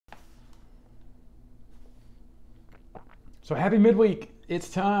So happy midweek. It's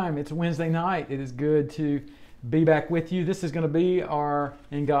time. It's Wednesday night. It is good to be back with you. This is going to be our,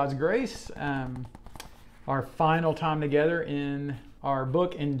 in God's grace, our final time together in our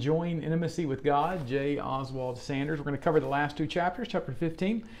book, Enjoying Intimacy with God, J. Oswald Sanders. We're going to cover the last two chapters, chapter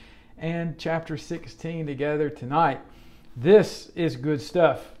 15 and chapter 16 together tonight. This is good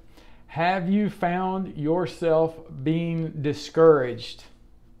stuff. Have you found yourself being discouraged?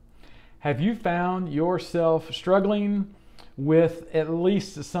 Have you found yourself struggling with at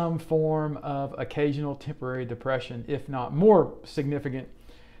least some form of occasional temporary depression, if not more significant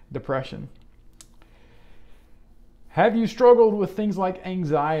depression? Have you struggled with things like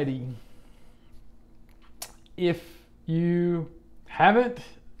anxiety? If you haven't,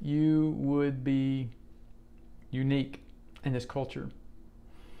 you would be unique in this culture.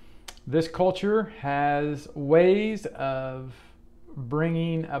 This culture has ways of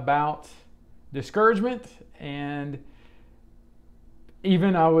bringing about discouragement, and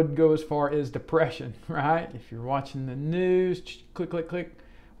even I would go as far as depression, right? If you're watching the news, click, click, click,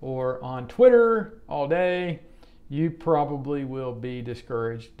 or on Twitter all day, you probably will be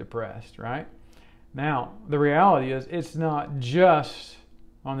discouraged, depressed, right? Now, the reality is it's not just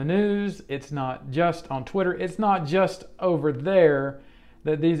on the news, it's not just on Twitter, it's not just over there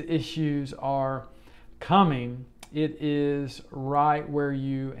that these issues are coming. It is right where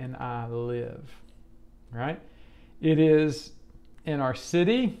you and I live, right? It is in our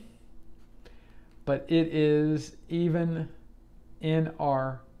city, but it is even in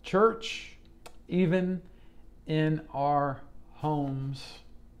our church, even in our homes.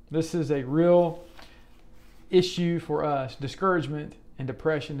 This is a real issue for us. Discouragement and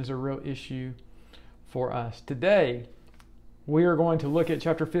depression is a real issue for us. Today, we are going to look at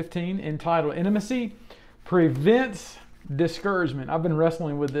chapter 15 entitled Intimacy Prevents Discouragement. I've been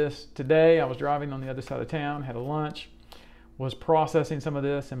wrestling with this today. I was driving on the other side of town, had a lunch, was processing some of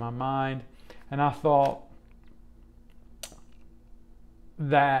this in my mind, and I thought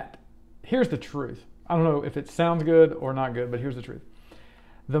that here's the truth. I don't know if it sounds good or not good, but here's the truth.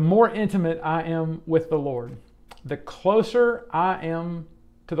 The more intimate I am with the Lord, the closer I am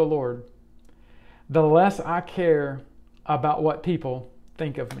to the Lord, the less I care about what people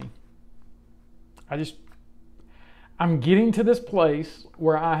think of me. I'm getting to this place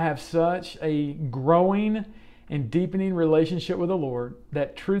where I have such a growing and deepening relationship with the Lord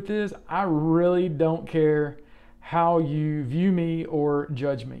that truth is, I really don't care how you view me or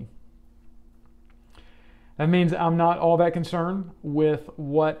judge me. That means I'm not all that concerned with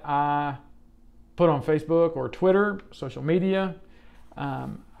what I put on Facebook or Twitter, social media.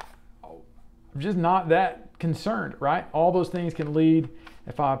 I'm just not that concerned, right? All those things can lead,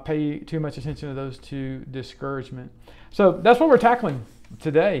 if I pay too much attention to those, to discouragement. So that's what we're tackling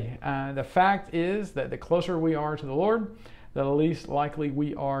today. The fact is that the closer we are to the Lord, the least likely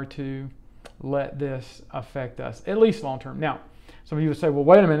we are to let this affect us, at least long term. Now, some of you would say, well,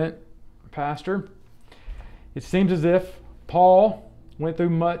 wait a minute, Pastor. It seems as if Paul went through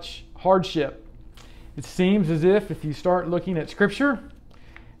much hardship. It seems as if you start looking at Scripture,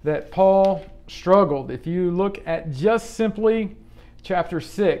 that Paul struggled. If you look at just simply chapter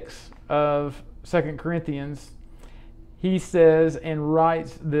 6 of 2 Corinthians, he says and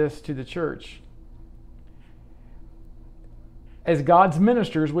writes this to the church. As God's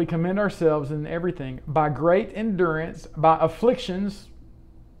ministers, we commend ourselves in everything by great endurance, by afflictions.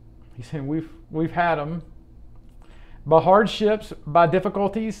 He's saying we've had them. By hardships, by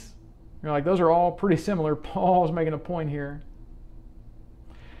difficulties. You're like, those are all pretty similar. Paul's making a point here.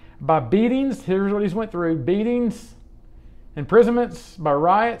 By beatings, here's what he's went through. Beatings, imprisonments, by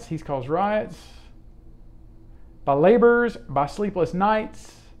riots, he calls riots. By labors, by sleepless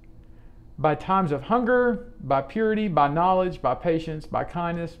nights, by times of hunger, by purity, by knowledge, by patience, by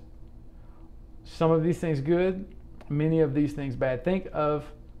kindness. Some of these things good, many of these things bad. Think of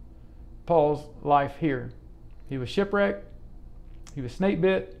Paul's life here. He was shipwrecked, he was snake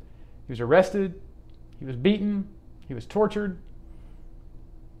bit, he was arrested, he was beaten, he was tortured,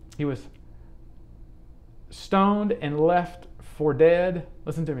 he was stoned and left for dead.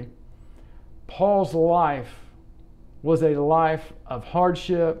 Listen to me. Paul's life was a life of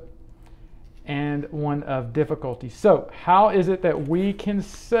hardship and one of difficulty. So, how is it that we can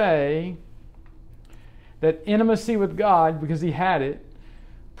say that intimacy with God, because he had it,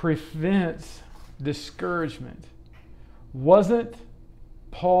 prevents discouragement? Wasn't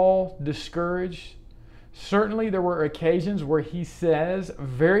Paul discouraged? Certainly there were occasions where he says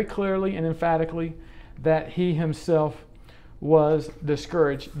very clearly and emphatically that he himself was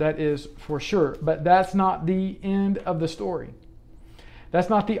discouraged. That is for sure. But that's not the end of the story. That's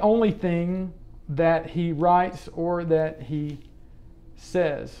not the only thing that he writes or that he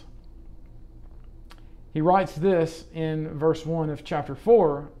says. He writes this in verse 1 of chapter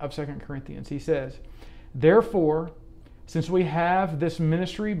 4 of 2 Corinthians. He says, "Therefore, since we have this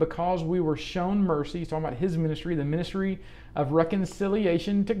ministry because we were shown mercy," he's talking about his ministry, the ministry of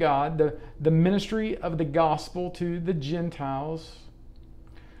reconciliation to God, the ministry of the gospel to the Gentiles,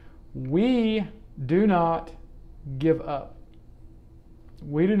 we do not give up.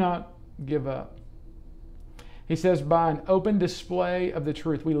 We do not give up. He says, by an open display of the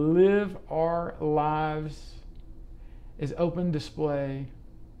truth. We live our lives as open display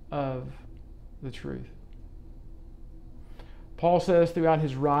of the truth. Paul says throughout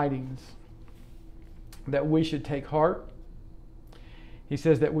his writings that we should take heart. He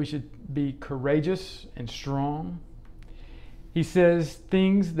says that we should be courageous and strong. He says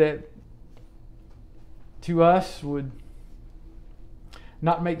things that to us would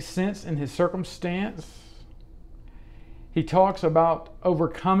not make sense in his circumstance. He talks about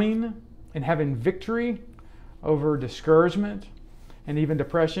overcoming and having victory over discouragement and even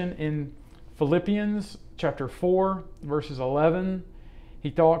depression. In Philippians chapter 4, verses 11, he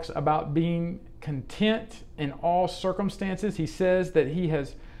talks about being content in all circumstances. He says that he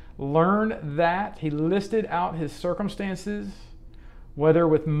has learned that. He listed out his circumstances, whether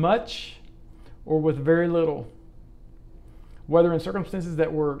with much or with very little. Whether in circumstances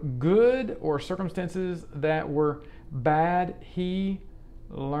that were good or circumstances that were bad, he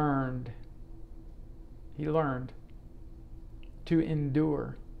learned. He learned to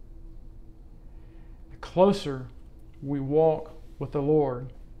endure. The closer we walk with the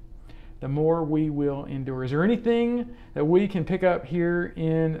Lord, the more we will endure. Is there anything that we can pick up here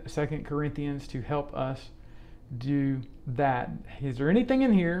in 2 Corinthians to help us do that? Is there anything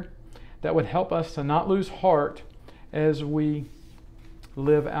in here that would help us to not lose heart as we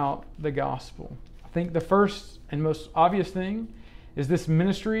live out the gospel? I think the first and most obvious thing is this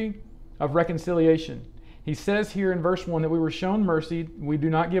ministry of reconciliation. He says here in verse 1 that we were shown mercy, we do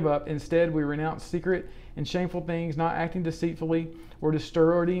not give up. Instead, we renounce secret and shameful things, not acting deceitfully or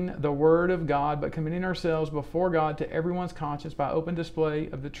distorting the word of God, but committing ourselves before God to everyone's conscience by open display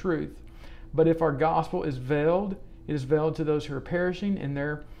of the truth. But if our gospel is veiled, it is veiled to those who are perishing. In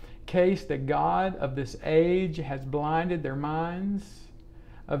their case, the God of this age has blinded their minds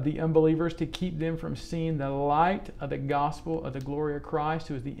of the unbelievers to keep them from seeing the light of the gospel of the glory of Christ,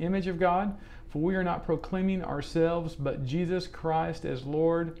 who is the image of God. For we are not proclaiming ourselves, but Jesus Christ as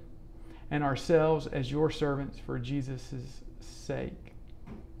Lord, and ourselves as your servants for Jesus' sake.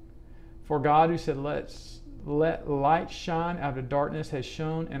 For God, who said, let light shine out of darkness, has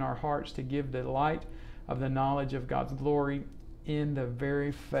shone in our hearts to give the light of the knowledge of God's glory in the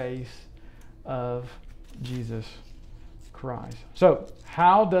very face of Jesus Christ. So,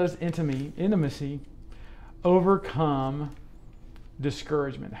 how does intimacy overcome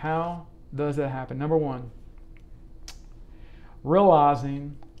discouragement? How does that happen? Number one,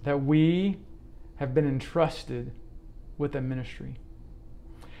 realizing that we have been entrusted with a ministry.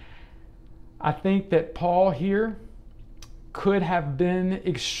 I think that Paul here could have been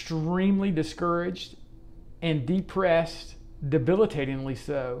extremely discouraged and depressed, debilitatingly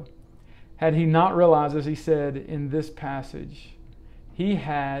so, had he not realized, as he said in this passage, he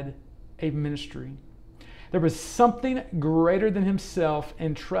had a ministry. There was something greater than himself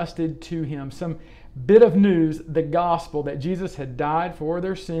entrusted to him, some bit of news, the gospel, that Jesus had died for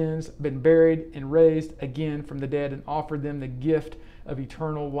their sins, been buried, and raised again from the dead, and offered them the gift of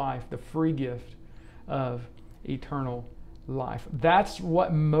eternal life, the free gift of eternal life. That's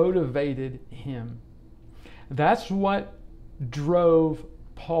what motivated him. That's what drove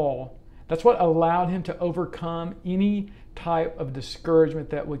Paul. That's what allowed him to overcome any type of discouragement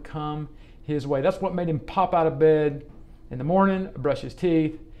that would come his way. That's what made him pop out of bed in the morning, brush his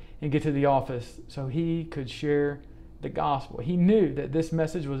teeth, and get to the office so he could share the gospel. He knew that this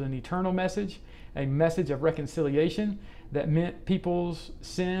message was an eternal message, a message of reconciliation that meant people's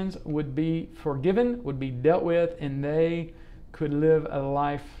sins would be forgiven, would be dealt with, and they could live a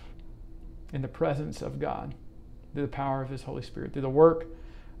life in the presence of God through the power of His Holy Spirit, through the work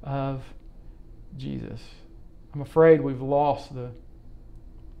of Jesus. I'm afraid we've lost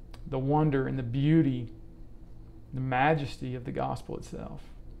the wonder and the beauty, the majesty of the gospel itself.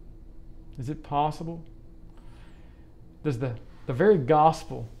 Is it possible? Does the very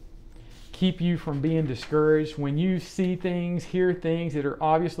gospel keep you from being discouraged? When you see things, hear things that are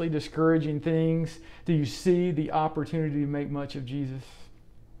obviously discouraging things, do you see the opportunity to make much of Jesus?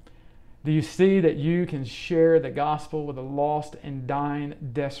 Do you see that you can share the gospel with a lost and dying,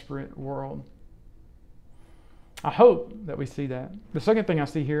 desperate world? I hope that we see that. The second thing I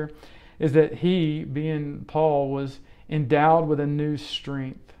see here is that he, being Paul, was endowed with a new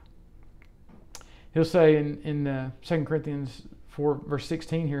strength. He'll say in 2 Corinthians 4, verse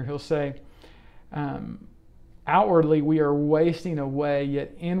 16 here, he'll say, outwardly we are wasting away,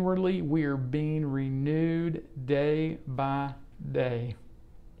 yet inwardly we are being renewed day by day.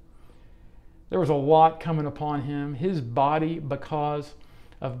 There was a lot coming upon him. His body, because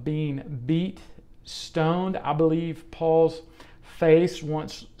of being beat, stoned. I believe Paul's face,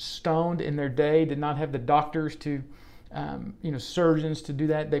 once stoned in their day, did not have the doctors to, surgeons to do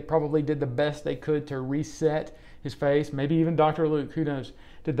that. They probably did the best they could to reset his face. Maybe even Dr. Luke, who knows,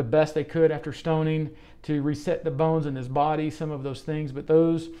 did the best they could after stoning to reset the bones in his body, some of those things. But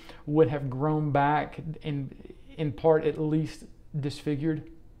those would have grown back, in part at least disfigured.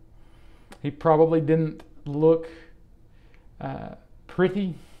 He probably didn't look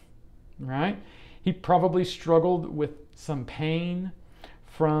pretty, right? He probably struggled with some pain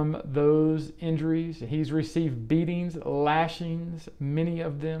from those injuries. He's received beatings, lashings, many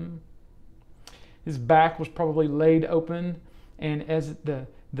of them. His back was probably laid open, and as the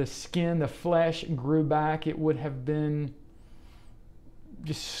skin, the flesh grew back, it would have been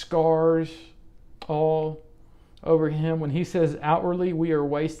just scars all over him. When he says outwardly we are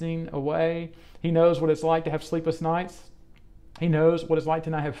wasting away, he knows what it's like to have sleepless nights. He knows what it's like to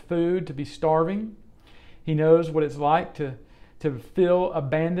not have food, to be starving. He knows what it's like to feel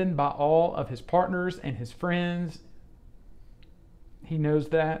abandoned by all of his partners and his friends. He knows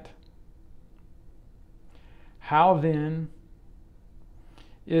that. How then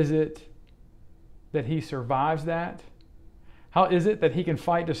is it that he survives that? How is it that he can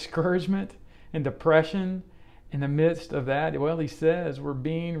fight discouragement and depression in the midst of that? Well, he says we're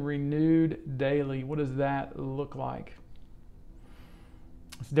being renewed daily. What does that look like?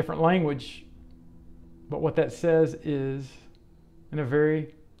 It's different language, but what that says is, in a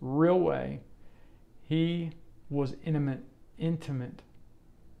very real way, he was intimate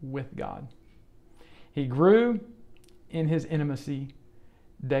with God. He grew in his intimacy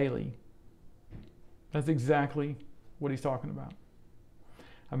daily. That's exactly what he's talking about.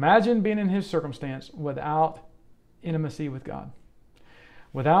 Imagine being in his circumstance without intimacy with God,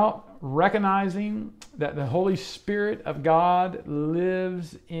 without recognizing that the Holy Spirit of God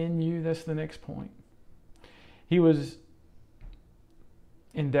lives in you. That's the next point. He was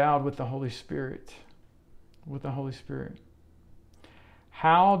endowed with the Holy Spirit.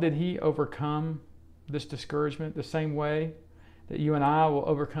 How did he overcome this discouragement? The same way that you and I will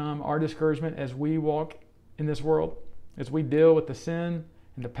overcome our discouragement as we walk in this world, as we deal with the sin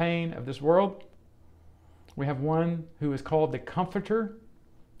and the pain of this world. We have one who is called the Comforter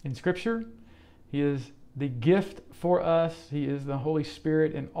in Scripture. He is the gift for us. He is the Holy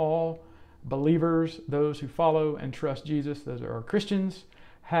Spirit, and all believers, those who follow and trust Jesus, those are Christians,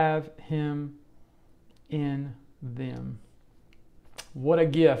 have him in them. What a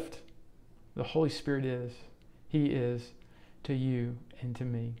gift the Holy Spirit is. He is to you and to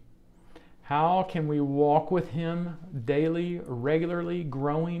me. How can we walk with him daily, regularly,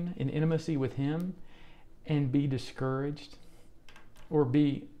 growing in intimacy with him, and be discouraged or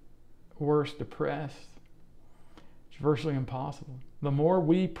be worse, depressed? It's virtually impossible. The more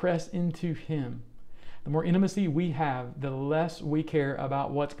we press into him, the more intimacy we have, the less we care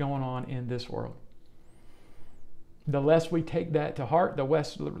about what's going on in this world. The less we take that to heart, the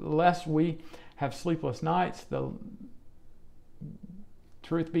less we have sleepless nights. The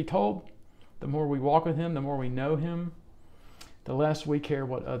truth be told, the more we walk with him, the more we know him, the less we care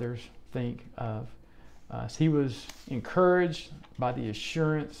what others think of us. He was encouraged by the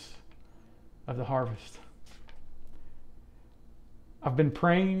assurance of the harvest. I've been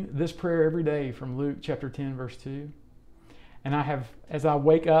praying this prayer every day from Luke chapter 10, verse 2. And I have, as I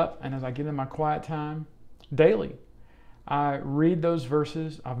wake up and as I get in my quiet time, daily, I read those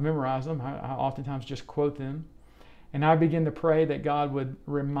verses. I've memorized them. I oftentimes just quote them. And I begin to pray that God would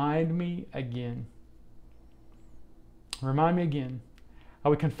remind me again. Remind me again. I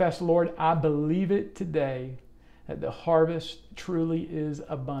would confess, Lord, I believe it today that the harvest truly is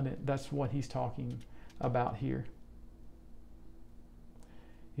abundant. That's what he's talking about here.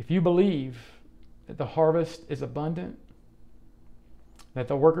 If you believe that the harvest is abundant, that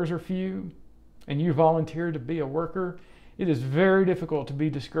the workers are few, and you volunteer to be a worker, it is very difficult to be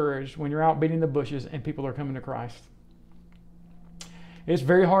discouraged when you're out beating the bushes and people are coming to Christ. It's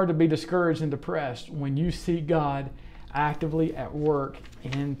very hard to be discouraged and depressed when you see God actively at work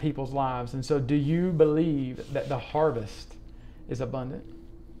in people's lives. And so, do you believe that the harvest is abundant?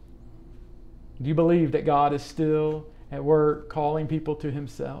 Do you believe that God is still at work calling people to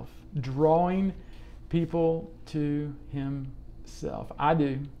himself, drawing people to himself? I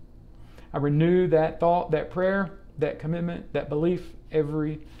do. I renew that thought, that prayer, that commitment, that belief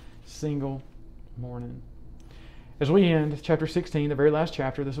every single morning. As we end chapter 16, the very last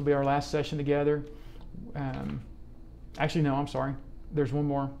chapter, this will be our last session together. Actually, no, I'm sorry. There's one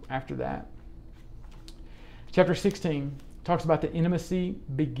more after that. Chapter 16 talks about the intimacy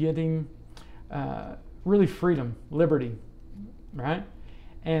begetting really freedom, liberty, right?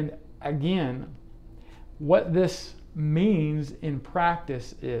 And again, what this means in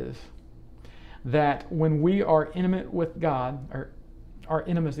practice is that when we are intimate with God, or our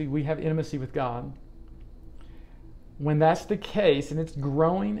intimacy, we have intimacy with God. When that's the case and it's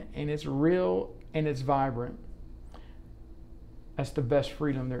growing and it's real and it's vibrant, that's the best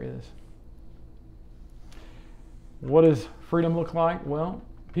freedom there is. What does freedom look like? Well,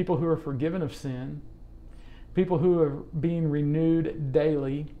 people who are forgiven of sin, people who are being renewed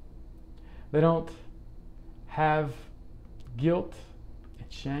daily, they don't have guilt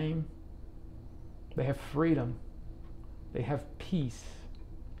and shame. They have freedom. They have peace.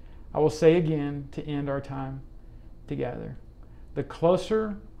 I will say again to end our time together, the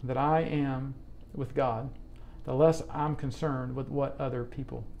closer that I am with God, the less I'm concerned with what other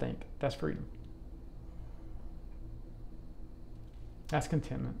people think. That's freedom. That's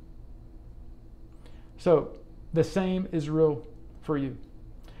contentment. So the same is real for you.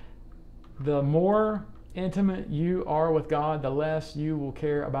 The more intimate you are with God, the less you will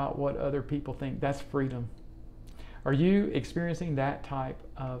care about what other people think. That's freedom. Are you experiencing that type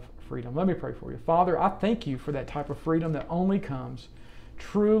of freedom? Let me pray for you. Father, I thank you for that type of freedom that only comes,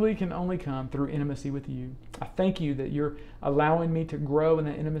 truly can only come through intimacy with you. I thank you that you're allowing me to grow in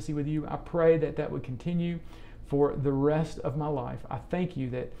that intimacy with you. I pray that that would continue for the rest of my life. I thank you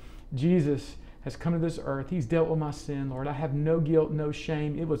that Jesus has come to this earth. He's dealt with my sin, Lord. I have no guilt, no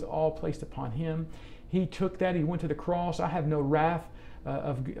shame. It was all placed upon him. He took that. He went to the cross. I have no wrath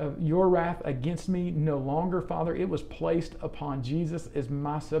of your wrath against me no longer, Father. It was placed upon Jesus as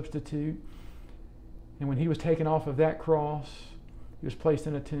my substitute. And when he was taken off of that cross, he was placed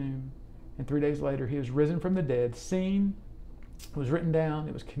in a tomb. And 3 days later, he was risen from the dead, seen, it was written down,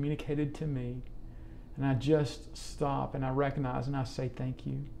 it was communicated to me. And I just stop and I recognize and I say thank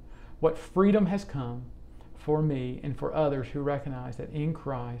you. What freedom has come for me and for others who recognize that in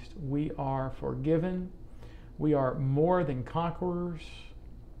Christ we are forgiven. We are more than conquerors.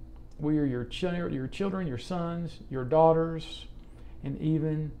 We are your children, your sons, your daughters, and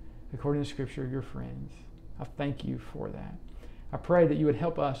even, according to Scripture, your friends. I thank you for that. I pray that you would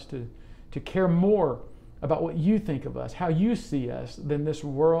help us to care more about what you think of us, how you see us, than this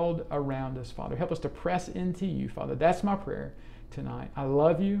world around us, Father. Help us to press into you, Father. That's my prayer tonight. I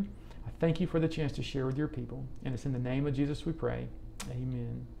love you. I thank you for the chance to share with your people. And it's in the name of Jesus we pray.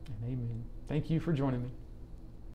 Amen and amen. Thank you for joining me.